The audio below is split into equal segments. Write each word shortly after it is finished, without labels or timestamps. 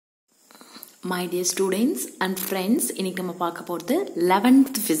My dear students and friends, இன்னைக்கு நம்ம பார்க்க போறது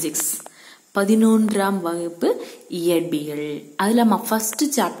 11th physics 11ஆம் வகுப்பு இயற்பியல். அதுல நம்ம ஃபர்ஸ்ட்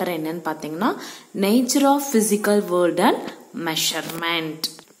சாப்டர் என்னன்னு பாத்தீங்கன்னா nature of physical world and measurement.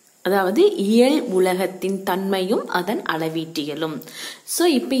 அதாவது இயல் உலகத்தின் தன்மையும் அதன் அளவீட்டியலும். ஸோ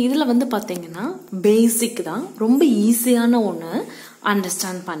இப்போ இதுல வந்து பாத்தீங்கன்னா பேசிக் தான், ரொம்ப ஈஸியான ஒன்று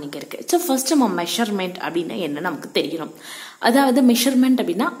அண்டர்ஸ்டாண்ட் பண்ணிக்கிறதுக்கு. ஸோ ஃபர்ஸ்ட் நம்ம மெஷர்மெண்ட் அப்படின்னா என்ன நமக்கு தெரியணும். அதாவது மெஷர்மெண்ட்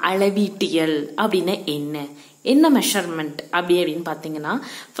அப்படின்னா அளவீட்டியல் அப்படின்னா என்ன மெஷர்மெண்ட் அப்படின்னு பார்த்தீங்கன்னா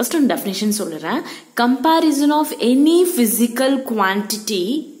ஃபர்ஸ்ட் ஒரு டெஃபினிஷன் சொல்லுறேன். Comparison of any physical quantity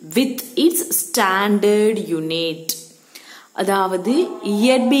with it's standard unit. அதாவது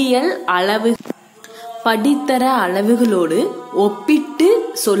இயற்பியல் அளவு படித்தர அளவுகளோடு ஒப்பிட்டு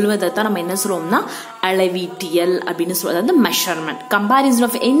சொல்வதைத்தான் நம்ம என்ன சொல்லுவோம்னா அளவீட்டியல் அப்படின்னு சொல்லுவோம். அதாவது measurement, comparison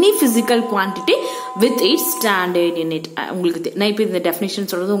of any physical quantity with it's standard unit. உங்களுக்கு நான் இப்போ இந்த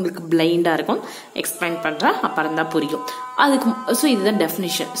டெஃபினிஷன் சொல்றது உங்களுக்கு பிளைண்டா இருக்கும், எக்ஸ்பிளைன் பண்றேன், அப்புறம் தான் புரியும் அதுக்கு. ஸோ இதுதான்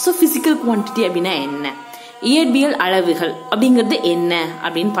டெஃபினிஷன். ஸோ பிசிக்கல் குவான்டிட்டி அப்படின்னா என்ன, இயற்பியல் அளவுகள் அப்படிங்கிறது என்ன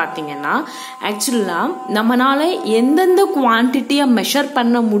அப்படின்னு பார்த்தீங்கன்னா ஆக்சுவலா நம்மளால எந்தெந்த குவான்டிட்டியை மெஷர்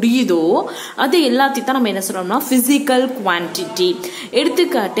பண்ண முடியுதோ அது எல்லாத்தையும் தான் நம்ம என்ன சொல்றோம்னா பிசிக்கல் குவான்டிட்டி.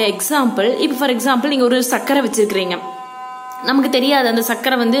 எடுத்துக்காட்டு எக்ஸாம்பிள், இப்போ ஃபார் எக்ஸாம்பிள் நீங்க ஒரு சர்க்கரை வச்சிருக்கிறீங்க, நமக்கு தெரியாது அந்த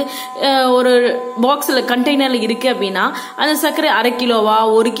சர்க்கரை வந்து ஒரு பாக்ஸ்ல கண்டெய்னர்ல இருக்கு அப்படின்னா அந்த சர்க்கரை 1/2 கிலோவா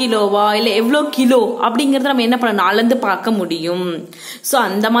 1 கிலோவா இல்ல எவ்வளோ கிலோ அப்படிங்கறத நம்ம என்ன பண்ணணும், அளந்து பார்க்க முடியும். ஸோ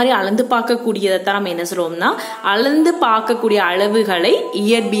அந்த மாதிரி அளந்து பார்க்கக்கூடியதான் நம்ம என்ன சொல்றோம்னா அளந்து பார்க்கக்கூடிய அளவுகளை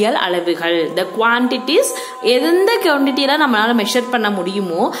இயற்பியல் அளவுகள். த குவான்டிட்டிஸ், எந்த குவான்டிட்டியில நம்மளால மெஷர் பண்ண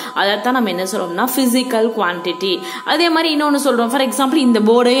முடியுமோ அதைத்தான் நம்ம என்ன சொல்றோம்னா பிசிக்கல் குவான்டிட்டி. அதே மாதிரி இன்னொன்னு சொல்றோம், ஃபார் எக்ஸாம்பிள் இந்த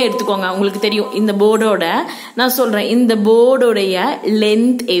போர்டையே எடுத்துக்கோங்க, உங்களுக்கு தெரியும் இந்த போர்டோட நான் சொல்றேன் இந்த போர்டோடைய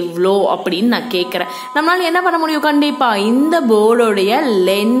லென்த் எவ்வளோ அப்படின்னு நான் கேட்கிறேன். நம்மளால என்ன பண்ண முடியும், கண்டிப்பா இந்த போர்டோடைய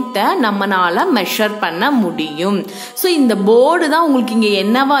லென்த்தை நம்மளால மெஷர் பண்ண முடியும். ஸோ இந்த போர்டு தான் உங்களுக்கு இங்க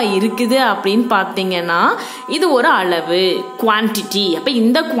என்னவா இருக்குது அப்படின்னு பார்த்தீங்கன்னா இது ஒரு அளவு குவான்டிட்டி. அப்ப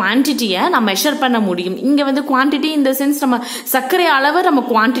இந்த குவான்டிட்டியை நான் மெஷர் பண்ண முடியும். இங்க வந்து குவான்டிட்டி இந்த சென்ஸ் நம்ம சர்க்கரை அளவு நம்ம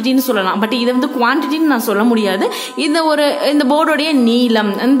குவான்டிட்டின்னு சொல்லலாம், பட் இதை வந்து குவான்டிட்டின்னு நான் சொல்ல முடியாது. இந்த போர்டோடைய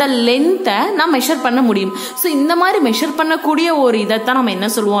நீளம், இந்த லென்த்தை நான் மெஷர் பண்ண முடியும். ஸோ இந்த மாதிரி மெஷர் பண்ணக்கூடிய ஒரு இதைத்தான் நம்ம என்ன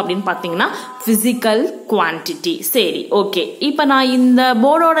சொல்லுவோம் அப்படின்னு பாத்தீங்கன்னா பிசிக்கல் குவான்டிட்டி. சரி, ஓகே. இப்ப நான் இந்த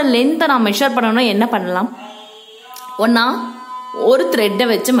போர்டோட லென்த்தை நான் மெஷர் பண்ணணும்னா என்ன பண்ணலாம், ஒன்னா ஒரு த்ரெட்டை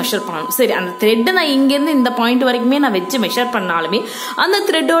வச்சு மெஷர் பண்ணணும். சரி, அந்த த்ரெட்டை நான் இங்கேருந்து இந்த பாயிண்ட் வரைக்குமே நான் வச்சு மெஷர் பண்ணாலுமே அந்த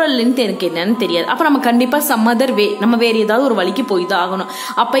த்ரெட்டோட லென்த் எனக்கு என்னன்னு தெரியாது. அப்போ நம்ம கண்டிப்பாக சம் அதர் வே, நம்ம வேற ஏதாவது ஒரு வழிக்கு போய் தான் ஆகணும்.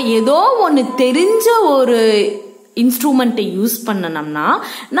 அப்போ ஏதோ ஒன்று தெரிஞ்ச ஒரு இன்ஸ்ட்ருமெண்ட்டை யூஸ் பண்ணனோம்னா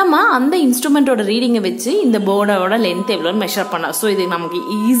நம்ம அந்த இன்ஸ்ட்ருமெண்டோட ரீடிங்கை வச்சு இந்த போர்டோட லென்த் எவ்வளோன்னு மெஷர் பண்ணலாம். ஸோ இது நமக்கு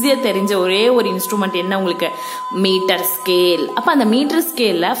ஈஸியாக தெரிஞ்ச ஒரே ஒரு இன்ஸ்ட்ருமெண்ட் என்ன, உங்களுக்கு மீட்டர் ஸ்கேல். அப்போ அந்த மீட்டர்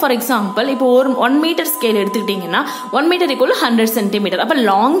ஸ்கேலில் ஃபார் எக்ஸாம்பிள் இப்போ ஒரு 1 மீட்டர் ஸ்கேல் எடுத்துக்கிட்டிங்கன்னா 1 மீட்டர் = 100 சென்டிமீட்டர். அப்போ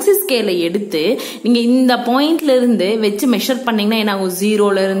லாங்ஸி ஸ்கேலை எடுத்து நீங்கள் இந்த பாயிண்ட்ல இருந்து வச்சு மெஷர் பண்ணீங்கன்னா என்ன ஆகும்,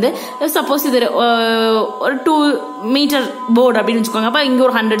 0ல இருந்து சப்போஸ் இது ஒரு 2 மீட்டர் போர்டு அப்படின்னு வச்சுக்கோங்க. அப்போ இங்கே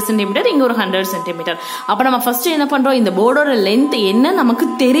ஒரு 100 சென்டிமீட்டர், இங்கே ஒரு 100 சென்டிமீட்டர். அப்போ நம்ம ஃபர்ஸ்ட் என்ன பண்றோம், இந்த போர்டோட லென்த் என்ன நமக்கு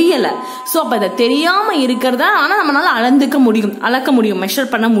தெரியல. சோ அப்ப அதை தெரியாம இருக்கிறத ஆனா நம்மளால அளக்க முடியும்,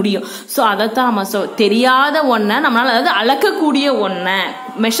 மெஷர் பண்ண முடியும். சோ அதைத்தான் நம்ம தெரியாத ஒன்ன நம்மளால, அதாவது அளக்கக்கூடிய ஒன்ன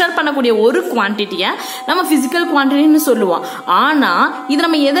மெஷர் பண்ணக்கூடிய ஒரு குவான்டிட்டிய நம்ம பிசிக்கல் குவான்டிட்டின்னு சொல்லுவோம். ஆனா இது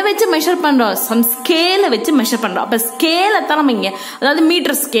நம்ம எதை வச்சு மெஷர் பண்றோம், சம் ஸ்கேலை வச்சு மெஷர் பண்றோம். அப்ப ஸ்கேலை தான் நம்ம இங்க, அதாவது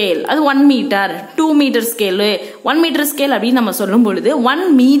மீட்டர் ஸ்கேல், அது 1 metre 2 metre scale 1 metre scale அப்படின்னு நம்ம சொல்லும் பொழுது 1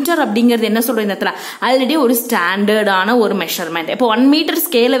 மீட்டர் அப்படிங்கிறது என்ன சொல்றோம், இந்த இடத்துல ஆல்ரெடி ஒரு ஸ்டாண்டர்டான ஒரு மெஷர்மெண்ட். இப்போ 1 மீட்டர்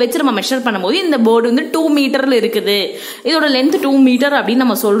ஸ்கேலை வச்சு நம்ம மெஷர் பண்ணும்போது இந்த போர்டு வந்து 2 மீட்டர்ல இருக்குது, இதோட லென்த் 2 மீட்டர் அப்படின்னு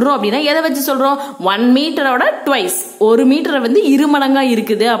நம்ம சொல்றோம். அப்படின்னா எதை வச்சு சொல்றோம், 1 மீட்டரோட ட்வைஸ், 1 மீட்டர் வந்து 2 மடங்கா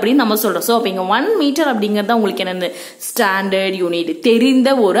இருக்குது அப்படின்னு நம்ம சொல்றோம். சோ அப்ப இங்க 1 மீட்டர் அப்படிங்கறது உங்களுக்கு என்ன, ஸ்டாண்டர்ட் யூனிட், தெரிந்த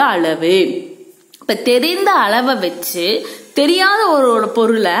ஒரு அளவு. இப்ப தெரிந்த அளவை வச்சு தெரியாத ஒரு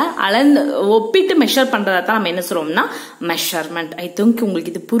பொருளை அளந்து ஒப்பிட்டு மெஷர் பண்றதா தான் நம்ம என்ன சொல்றோம்னா மெஷர்மெண்ட். ஐ திங்க்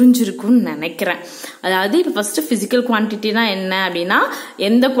உங்களுக்கு இது புரிஞ்சிருக்கும்னு நினைக்கிறேன். அதாவது இப்போ ஃபர்ஸ்ட் பிசிக்கல் குவான்டிட்டினா என்ன அப்படின்னா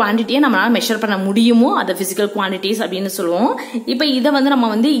எந்த குவான்டிட்டியை நம்மளால மெஷர் பண்ண முடியுமோ அதை பிசிக்கல் குவான்டிட்டிஸ் அப்படின்னு சொல்லுவோம். இப்போ இதை வந்து நம்ம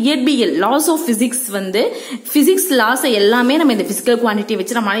வந்து இயற்பியல் லாஸ் ஆஃப் பிசிக்ஸ், வந்து பிசிக்ஸ் லாஸ் எல்லாமே நம்ம இந்த பிசிக்கல் குவான்டிட்டி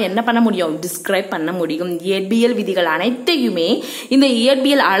வச்சு நம்மளால என்ன பண்ண முடியும், டிஸ்கிரைப் பண்ண முடியும். இயற்பியல் விதிகள் அனைத்தையுமே இந்த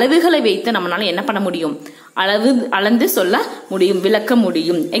இயற்பியல் அளவுகளை வைத்து நம்மளால என்ன பண்ண முடியும், அளந்து சொல்ல முடியும், விளக்க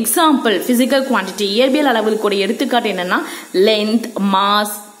முடியும். எக்ஸாம்பிள் பிசிக்கல் குவான்டிட்டி, இயற்பியல் அளவுகளுக்கு எடுத்துக்காட்டு என்னன்னா length,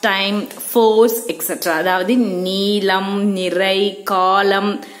 mass, time, force etcetera. அதாவது நீளம், நிறை,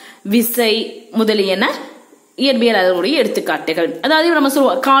 காலம், விசை முதலியன இயற்பியல் அளவுடைய எடுத்துக்காட்டுகள். அதாவது நம்ம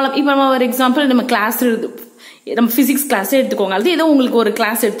சொல்லுவோம் காலம், இப்போ நம்ம ஒரு எக்ஸாம்பிள் நம்ம கிளாஸ் நம்ம பிசிக்ஸ் கிளாஸே எடுத்துக்கோங்க, அது ஏதோ உங்களுக்கு ஒரு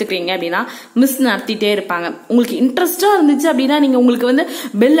கிளாஸ் எடுத்துக்கிறீங்க அப்படின்னா மிஸ் நடத்திட்டே இருப்பாங்க. உங்களுக்கு இன்ட்ரெஸ்டா இருந்துச்சு அப்படின்னா நீங்க உங்களுக்கு வந்து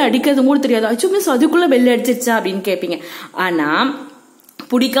பெல் அடிக்கிறது கூட தெரியாது, அச்சோ மிஸ் அதுக்குள்ள பெல் அடிச்சிருச்சா அப்படின்னு கேட்பீங்க. ஆனா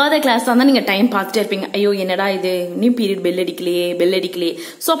பிடிக்காத கிளாஸ் தான் நீங்க டைம் பார்த்துட்டே இருப்பீங்க, ஐயோ என்னடா இது நீ பீரியட் பெல் அடிக்கலையே.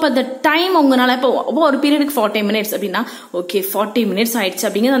 ஸோ அப்போ அந்த டைம் உங்களால இப்போ ஒரு பீரியடுக்கு 40 minutes அப்படின்னா ஓகே 40 minutes ஆயிடுச்சு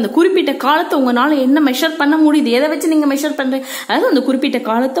அப்படிங்கிறது அந்த குறிப்பிட்ட காலத்தை உங்களால என்ன மெஷர் பண்ண முடியுது, எதை வச்சு நீங்க மெஷர் பண்றீங்க, அதாவது அந்த குறிப்பிட்ட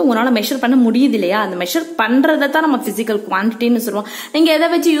காலத்தை உங்களால மெஷர் பண்ண முடியுது இல்லையா, அந்த மெஷர் பண்றதை தான் நம்ம பிசிக்கல் குவான்டிட்டின்னு சொல்லுவோம். நீங்க எதை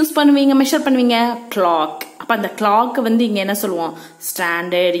வச்சு யூஸ் பண்ணுவீங்க, மெஷர் பண்ணுவீங்க, கிளாக். அப்ப அந்த கிளாக் வந்து இங்க என்ன சொல்லுவோம்,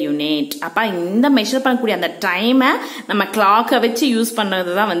 ஸ்டாண்டர்ட் யூனிட். அப்ப இந்த மெஷர் பண்ணக்கூடிய அந்த டைமை நம்ம கிளாக்கை வச்சு யூஸ்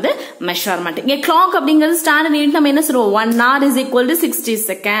பண்றதுதான் வந்து மெஷர்மெண்ட். இங்க கிளாக் அப்படிங்கிறது ஸ்டாண்டர்ட் யூனிட். நம்ம என்ன சொல்லுவோம், 1 hour is equal to 60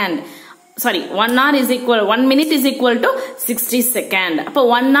 seconds. Sorry, 1 minute is equal to 60 seconds. அப்ப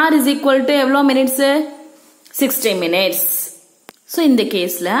 1 hour is equal to எவ்வளவு மினிட்ஸ், 60 minutes. So இந்த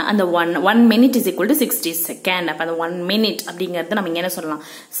கேஸ்ல அந்த 1 minute is equal to 60 seconds. அப்ப அந்த 1 minute அப்படிங்கறது நம்ம என்ன சொல்லலாம்,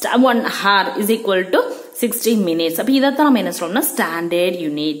 1 hour is equal to 60 minutes. அப்ப இதைத்தான் நம்ம என்ன சொல்லணும்னா ஸ்டாண்டர்ட்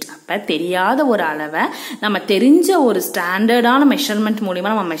யூனிட். அப்ப தெரியாத ஒரு அளவை நம்ம தெரிஞ்ச ஒரு ஸ்டாண்டர்டான மெஷர்மெண்ட்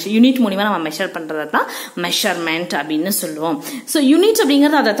மூலியமா நம்ம யூனிட் மூலியமா நம்ம மெஷர் பண்றதான் மெஷர்மெண்ட் அப்படின்னு சொல்லுவோம். ஸோ யூனிட்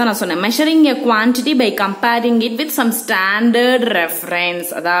அப்படிங்கறது அதை தான் நான் சொன்னேன், measuring a quantity by comparing it with some standard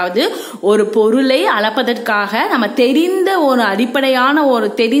reference. அதாவது ஒரு பொருளை அளப்பதற்காக நம்ம தெரிந்த ஒரு அடிப்படையான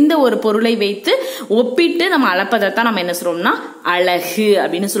தெரிந்த ஒரு பொருளை வைத்து ஒப்பிட்டு நம்ம அளப்பதைத்தான் நம்ம என்ன சொல்றோம்னா அழகு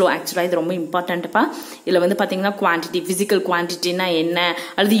அப்படின்னு சொல்லுவோம். ஆக்சுவலா இது ரொம்ப இம்பார்ட்டன்ட்ப்பா. இதுல வந்து பாத்தீங்கன்னா குவான்டிட்டி, பிசிக்கல் குவான்டிட்டினா என்ன,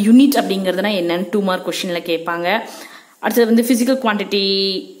 அல்லது யூனிட் அப்படிங்கறதுனா என்னன்னு 2 மார்க் கொஸ்டின்ல கேட்பாங்க. அடுத்தது வந்து பிசிக்கல் குவான்டிட்டி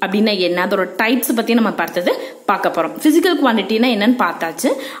அப்படின்னா என்ன, அதோட டைப்ஸ் பத்தி நம்ம பார்த்தது பார்க்க போறோம். பிசிக்கல் குவான்டிட்டினா என்னன்னு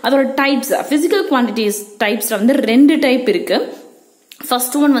பார்த்தாச்சு. அதோட டைப்ஸ், பிசிக்கல் குவான்டிட்டிஸ் டைப்ஸ்ல வந்து 2 டைப் இருக்கு.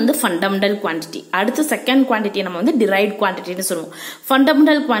 ஃபர்ஸ்ட் ஒன் வந்து ஃபண்டமெண்டல் குவான்டிட்டி, அடுத்து செகண்ட் குவான்டிட்டி நம்ம வந்து டிரைவ்ட் குவான்டிட்டின்னு சொல்லுவோம்.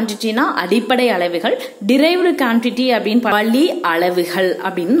 ஃபண்டமெண்டல் குவான்டிட்டினா அடிப்படை அளவுகள், டிரைவ்டு குவான்டிட்டி அப்படின்னு வழி அளவுகள்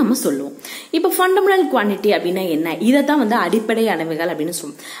அப்படின்னு நம்ம சொல்லுவோம். இப்போ ஃபண்டமெண்டல் குவான்டிட்டி அப்படின்னா என்ன, இதை தான் வந்து அடிப்படை அளவுகள் அப்படின்னு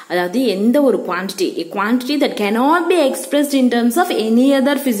சொல்லுவோம். அதாவது எந்த ஒரு quantity that cannot be expressed in terms of any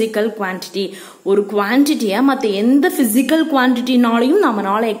other physical quantity. ஒரு குவான்டிட்டியை மற்ற எந்த பிசிக்கல் குவான்டிட்டினாலையும்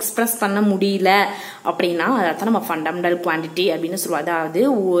நம்மளால எக்ஸ்பிரஸ் பண்ண முடியல அப்படின்னா அதான் நம்ம ஃபண்டமெண்டல் குவான்டிட்டி அப்படின்னு சொல்லுவோம். அதாவது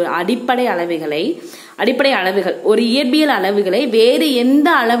அடிப்படை அளவுகள், ஒரு இயற்பியல் அளவுகளை வேற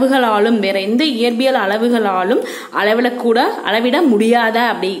எந்த இயற்பியல் அளவுகளாலும் அளவிட முடியாத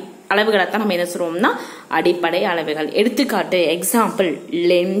அப்படி அளவுகளை தான் நம்ம என்ன சொல்லுவோம்னா அடிப்படை அளவுகள். எடுத்துக்காட்டு, example,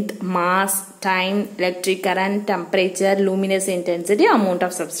 length, mass, time, electric current, temperature, luminous intensity, amount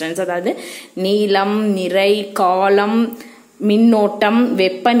of substance. அதாவது நீளம், நிறை, காலம், மின்னோட்டம்,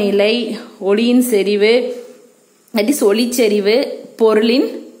 வெப்பநிலை, ஒளியின் செறிவு, ஒளிச்செறிவு, பொருளின்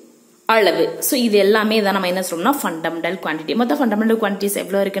அளவு. ஸோ இது எல்லாமே தான் நம்ம என்ன சொல்றோம்னா ஃபண்டமெண்டல் குவான்டிட்டி. மொத்தம் ஃபண்டமெண்டல் குவான்டிட்டிஸ்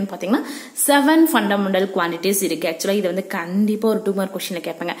எவ்வளோ இருக்குன்னு பார்த்தீங்கன்னா 7 ஃபண்டமெண்டல் குவான்டிட்டிஸ் இருக்கு. ஆக்சுவலாக இது வந்து கண்டிப்பாக ஒரு 2 மார்க் கொஸ்டின்ல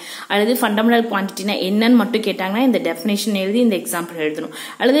கேட்பாங்க. அல்லது ஃபண்டமெண்டல் குவான்டிட்டினா என்னன்னு மட்டும் கேட்டாங்கன்னா இந்த டெஃபினேஷன் எழுதி இந்த எக்ஸாம்பிள் எழுதணும்.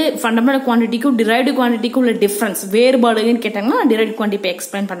 அல்லது ஃபண்டமெண்டல் குவான்டிட்டிக்கும் டிரைவ்டு குவான்டிட்டிக்கும் உள்ள டிஃபரன்ஸ், வேறுபாடுன்னு கேட்டாங்கன்னா டிரைவ்டு குவான்டிட்டி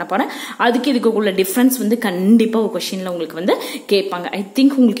எக்ஸ்பிளைன் பண்ண போறேன். அதுக்கு இதுக்குள்ள டிஃபரன்ஸ் வந்து கண்டிப்பாக ஒரு கொஸ்டின்ல உங்களுக்கு வந்து கேட்பாங்க. ஐ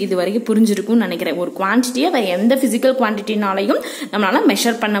திங்க் உங்களுக்கு இது வரைக்கும் புரிஞ்சிருக்கும்னு நினைக்கிறேன். ஒரு குவான்டிட்டியை வேற எந்த பிசிக்கல் குவான்டிட்டினாலையும் நம்மளால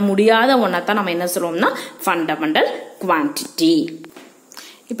மெஷர் பண்ண முடியாது ஒன்னதான் நம்ம என்ன சொல்லுவோம்னா ஃபண்டமெண்டல் குவான்டிட்டி.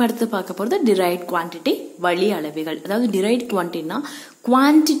 இப்ப அடுத்து பார்க்க போறது டிரைவ்ட் குவான்டிட்டி, வழி அளவுகள். அதாவது derived குவான்டிட்டினா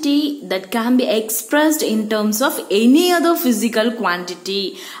quantity that can be expressed in terms of any other physical quantity.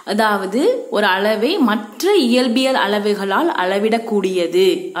 அதாவது ஒரு அளவை மற்ற இயல்பியல் அளவுகளால் அளவிடக்கூடியது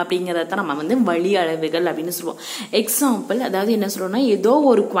அப்படிங்கறத நம்ம வந்து வழி அளவுகள் அப்படின்னு சொல்லுவோம். எக்ஸாம்பிள், அதாவது என்ன சொல்றோம்னா ஏதோ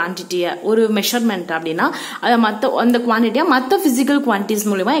ஒரு குவான்டிட்டியை, ஒரு மெஷர்மெண்ட் அப்படின்னா அதை அந்த குவான்டிட்டியை மற்ற பிசிக்கல் குவான்டிட்டிஸ்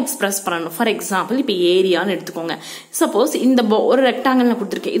மூலமா எக்ஸ்பிரஸ் பண்ணணும். ஃபார் எக்ஸாம்பிள், இப்போ ஏரியான்னு எடுத்துக்கோங்க. சப்போஸ் இந்த ஒரு ரெக்டாங்கிள்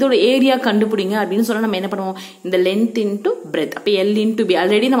கொடுத்துருக்கேன், இதோட ஏரியா கண்டுபிடிங்க அப்படின்னு சொல்ல நம்ம என்ன பண்ணுவோம், இந்த லென்த் இன்டு பிரெத். அப்ப எல் இன்டு பி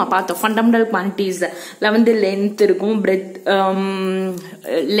ஆல்ரெடி நம்ம பார்த்தோம் ஃபண்டமெண்டல் குவான்டிட்டிஸ்ல வந்து லென்த் இருக்கும், பிரெத்,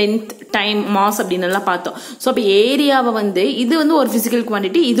 லென்த், டைம், மாஸ் அப்படின்னு எல்லாம் பார்த்தோம். ஸோ அப்போ ஏரியாவை வந்து இது வந்து ஒரு பிசிக்கல்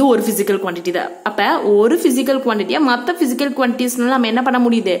குவான்டிட்டி, இது ஒரு பிசிக்கல் குவான்டிட்டி தான். அப்ப ஒரு பிசிக்கல் குவான்டிட்டியா மற்ற பிசிக்கல் குவான்டிட்டிஸ்னால நம்ம என்ன பண்ண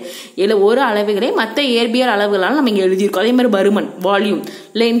முடியுது, ஒரு அளவுகளே மற்ற இயற்பியல் அளவுகளால நம்ம இங்க எழுதியிருக்கோம். அதே மாதிரி பருமன், volume,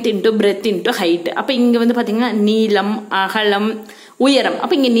 length into breadth into height. அப்ப இங்க வந்து பாத்தீங்கன்னா நீளம், அகலம், உயரம்.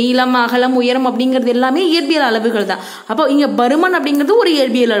 அப்ப இங்க நீளம், அகலம், உயரம் அப்படிங்கிறது எல்லாமே இயற்பியல் அளவுகள் தான். அப்போ இங்க பருமன் அப்படிங்கிறது ஒரு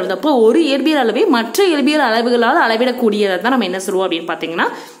இயற்பியல் அளவு தான். அப்போ ஒரு இயற்பியல் அளவை மற்ற இயற்பியல் அளவுகளால் அளவிடக்கூடியதை தான் நம்ம என்ன சொல்லுவோம் அப்படின்னு பாத்தீங்கன்னா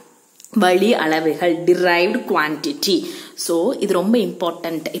வழி அளவுகள், டிரைவ்டு குவான்டிட்டி. ஸோ இது ரொம்ப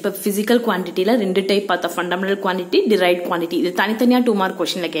இம்பார்ட்டன்ட். இப்போ பிசிக்கல் குவான்டிட்டியில 2 டைப் பார்த்தோம், ஃபண்டமெண்டல் குவான்டிட்டி, டிரைவ்ட் குவான்டிட்டி. இது தனித்தனியா 2 மார்க்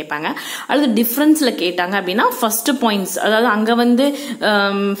கொஸ்டின்ல கேட்பாங்க. அல்லது டிஃபரன்ஸ்ல கேட்டாங்க அப்படின்னா ஃபர்ஸ்ட் பாயிண்ட்ஸ், அதாவது அங்க வந்து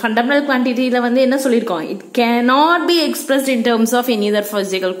ஃபண்டமெண்டல் குவான்டிட்டியில வந்து என்ன சொல்லியிருக்கோம், it cannot be expressed in terms of any other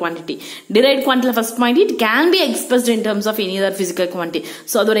physical quantity. Derived quantity first point, it can be expressed in terms of any other physical quantity.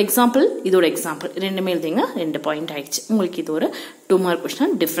 So அது ஒரு எக்ஸாம்பிள், இது ஒரு எக்ஸாம்பிள், ரெண்டுமே எழுதிங்க. 2 பாயிண்ட் ஆயிடுச்சு. உங்களுக்கு இது ஒரு 2 மார்க்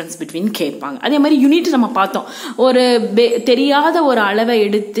கொஸ்டின் டிஃபரன்ஸ் பிட்வீன் கேட்பாங்க. அதே மாதிரி யூனிட் நம்ம பார்த்தோம். ஒரு தெரியாத ஒரு அளவை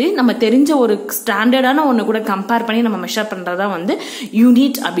எடுத்து நம்ம தெரிஞ்ச ஒரு ஸ்டாண்டர்டான ஒன்று கூட கம்பேர் பண்ணி நம்ம மெஷர் பண்றதா வந்து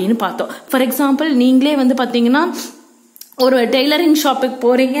யூனிட் அப்படின்னு பார்த்தோம். ஃபார் எக்ஸாம்பிள் நீங்களே வந்து பாத்தீங்கன்னா ஒரு டெய்லரிங் ஷாப்புக்கு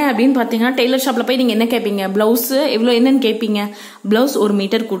போறீங்க அப்படின்னு பாத்தீங்கன்னா, டெய்லர் ஷாப்ல போய் நீங்க என்ன கேட்பீங்க, பிளவுஸ் எவ்வளவு என்னன்னு கேட்பீங்க, பிளவுஸ் 1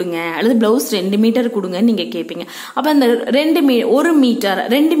 மீட்டர் கொடுங்க அல்லது பிளவுஸ் 2 மீட்டர் கொடுங்க நீங்க கேட்பீங்க. அப்ப அந்த 1 மீட்டர்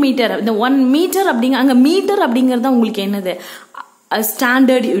 2 மீட்டர், இந்த 1 மீட்டர் அப்படிங்க, அங்க மீட்டர் அப்படிங்கறது உங்களுக்கு என்னது,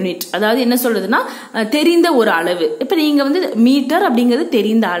 ஸ்டாண்டர்ட் யூனிட். அதாவது என்ன சொல்றதுன்னா தெரிந்த ஒரு அளவு. இப்ப நீங்க வந்து மீட்டர் அப்படிங்கிறது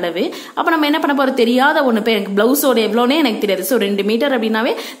தெரிந்த அளவு. அப்ப நம்ம என்ன பண்ண போறோம், தெரியாத ஒண்ணு போய் எனக்கு பிளவுஸோட எவ்வளோனே எனக்கு தெரியாது. ஸோ 2 மீட்டர்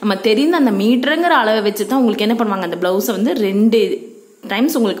அப்படின்னாவே நம்ம தெரிந்த அந்த மீட்டருங்கிற அளவை வச்சுதான் உங்களுக்கு என்ன பண்ணுவாங்க, அந்த பிளவுஸை வந்து 2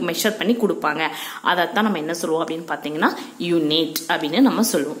 டைம்ஸ் உங்களுக்கு மெஷர் பண்ணி கொடுப்பாங்க. அதைத்தான் நம்ம என்ன சொல்லுவோம் அப்படின்னு பாத்தீங்கன்னா யூனிட் அப்படின்னு நம்ம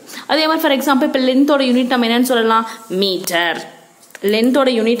சொல்லுவோம். அதே மாதிரி ஃபார் எக்ஸாம்பிள் இப்ப லென்த்தோட யூனிட் நம்ம என்னன்னு சொல்லலாம், மீட்டர். லென்த்தோட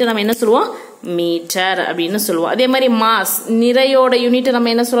யூனிட் நம்ம என்ன சொல்லுவோம், மீட்டர் அப்படின்னு சொல்லுவோம். அதே மாதிரி மாஸ், நிறையோட யூனிட் நம்ம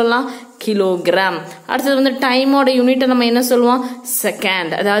என்ன சொல்லலாம், கிலோகிராம். அடுத்தது வந்து டைமோட யூனிட் நம்ம என்ன சொல்லுவோம்,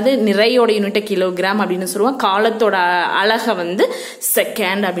 செகண்ட். அதாவது நிறையோட யூனிட் கிலோகிராம் அப்படின்னு சொல்லுவோம், காலத்தோட அழகை வந்து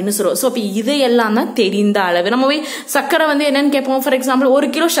செகண்ட் அப்படின்னு சொல்லுவோம். ஸோ அப்போ இதையெல்லாம் தான் தெரிந்த அளவு. நம்ம போய் சக்கரை வந்து என்னன்னு கேட்போம், ஃபார் எக்ஸாம்பிள் 1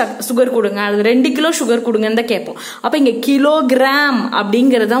 கிலோ சுகர் கொடுங்க, அது 2 கிலோ சுகர் கொடுங்கன்னு தான் கேட்போம். அப்ப இங்க கிலோகிராம்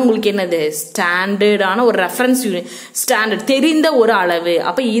அப்படிங்கிறது உங்களுக்கு என்னது, ஸ்டாண்டர்டான ஒரு ரெஃபரன்ஸ் யூனிட், ஸ்டாண்டர்ட் தெரிந்த ஒரு அளவு.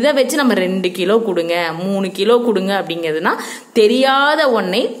 அப்ப இதை வச்சு நம்ம 2 கிலோ கொடுங்க 3 கிலோ கொடுங்க அப்படிங்கிறதுனா தெரியாத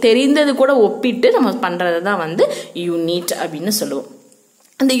ஒன்னை தெரிந்தது கூட ஒப்பிட்டு நம்ம பண்றதுதான் வந்து யூனிட் அப்படின்னு சொல்லுவோம்.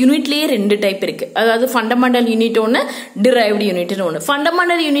 அந்த யூனிட்லயே 2 டைப் இருக்கு. அதாவது ஃபண்டமெண்டல் யூனிட் ஒன்று, டிரைவ்டு யூனிட் ஒன்று.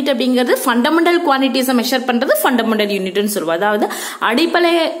 ஃபண்டமெண்டல் யூனிட் அப்படிங்கிறது ஃபண்டமெண்டல் குவான்டிட்டிஸை மெஷர் பண்றது ஃபண்டமெண்டல் யூனிட்னு சொல்லுவோம். அதாவது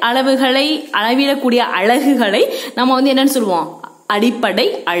அடிப்படை அளவுகளை அளவிடக்கூடிய அலகுகளை நம்ம வந்து என்னன்னு சொல்லுவோம், அடிப்படை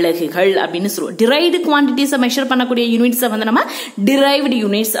அலகுகள் அப்படின்னு சொல்லுவோம். டிரைவ்டு குவான்டிட்டிஸை மெஷர் பண்ணக்கூடிய யூனிட்ஸை வந்து நம்ம டிரைவ்டு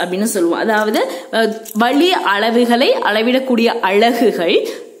யூனிட்ஸ் அப்படின்னு சொல்லுவோம். அதாவது வழி அளவுகளை அளவிடக்கூடிய அலகுகள்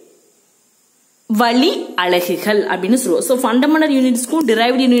வழி அலகுகள் அப்படின்னு சொல்லுவோம். ஸோ ஃபண்டமெண்டல் யூனிட்ஸ்க்கும்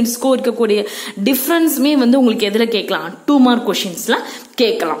டிரைவ்டு யூனிட்ஸ்க்கும் இருக்கக்கூடிய டிஃபரன்ஸுமே வந்து உங்களுக்கு எதுல கேட்கலாம், 2 மார்க் கொஸ்டின்ஸ்ல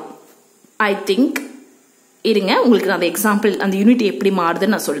கேட்கலாம். ஐ திங்க் இருங்க, உங்களுக்கு நான் அந்த எக்ஸாம்பிள் அந்த யூனிட் எப்படி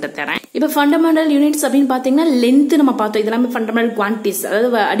மாறுதுன்னு நான் சொல்லிட்டு தரேன். இப்போ ஃபண்டமெண்டல் யூனிட்ஸ் அப்படின்னு பாத்தீங்கன்னா லென்த் நம்ம பார்த்தோம், இதெல்லாமே ஃபண்டமெண்டல் குவான்டிட்டிஸ்,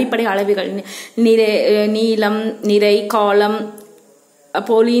 அதாவது அடிப்படை அளவுகள், நீளம், நிறை, காலம்,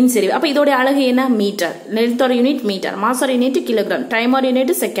 போலியின் செறிவு. அப்ப இதோட அலகு என்ன, metre. லென்த்தோட unit metre, மாஸோட unit kilogram, டைமோட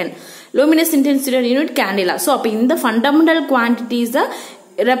unit second, luminous இன்டென்சிட்டியோட unit candela. So அப்ப இந்த ஃபண்டமெண்டல் குவான்டிட்டிஸை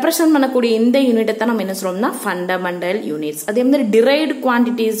ரெப்ரசென்ட் பண்ணக்கூடிய இந்த யூனிட்டை தான் நம்ம என்ன சொல்றோம்னா ஃபண்டமெண்டல் யூனிட்ஸ். அதே மாதிரி டிரைவ்டு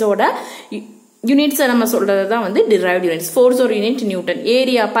குவான்டிட்டிஸோட யூனிட்ஸை நம்ம சொல்றது தான் வந்து derived units. ஃபோர்ஸோட unit Newton,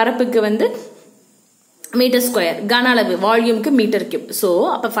 area பரப்புக்கு வந்து மீட்டர் ஸ்கொயர், கன அளவு வால்யூமுக்கு மீட்டர் கியூப். ஸோ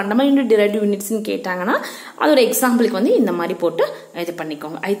அப்போ ஃபண்டமெண்டல் டிரைவ்டு யூனிட்ஸ்னு கேட்டாங்கன்னா அதோட எக்ஸாம்பிளுக்கு வந்து இந்த மாதிரி போட்டு இது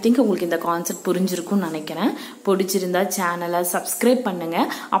பண்ணிக்கோங்க. ஐ திங்க் உங்களுக்கு இந்த கான்செப்ட் புரிஞ்சிருக்கும்னு நினைக்கிறேன். பிடிச்சிருந்தா சேனலை சப்ஸ்கிரைப் பண்ணுங்க.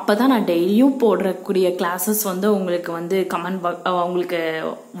 அப்போதான் நான் டெய்லியும் போடக்கூடிய கிளாஸஸ் வந்து உங்களுக்கு வந்து கமெண்ட் உங்களுக்கு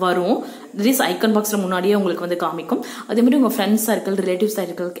வரும். திஸ் ஐக்கன் பாக்ஸில் முன்னாடியே உங்களுக்கு வந்து காமிக்கும். அதே மாதிரி உங்கள் ஃப்ரெண்ட்ஸ் சர்க்கிள், ரிலேட்டிவ்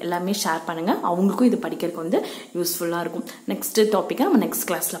சர்க்கிள் எல்லாமே ஷேர் பண்ணுங்க. அவங்களுக்கும் இது படிக்கிறதுக்கு வந்து யூஸ்ஃபுல்லாக இருக்கும். நெக்ஸ்ட் டாப்பிக்கை நம்ம நெக்ஸ்ட்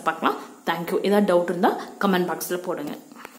கிளாஸில் பார்க்கலாம். தேங்க்யூ. ஏதாவது டவுட் இருந்தால் கமெண்ட் பாக்ஸில் போடுங்க.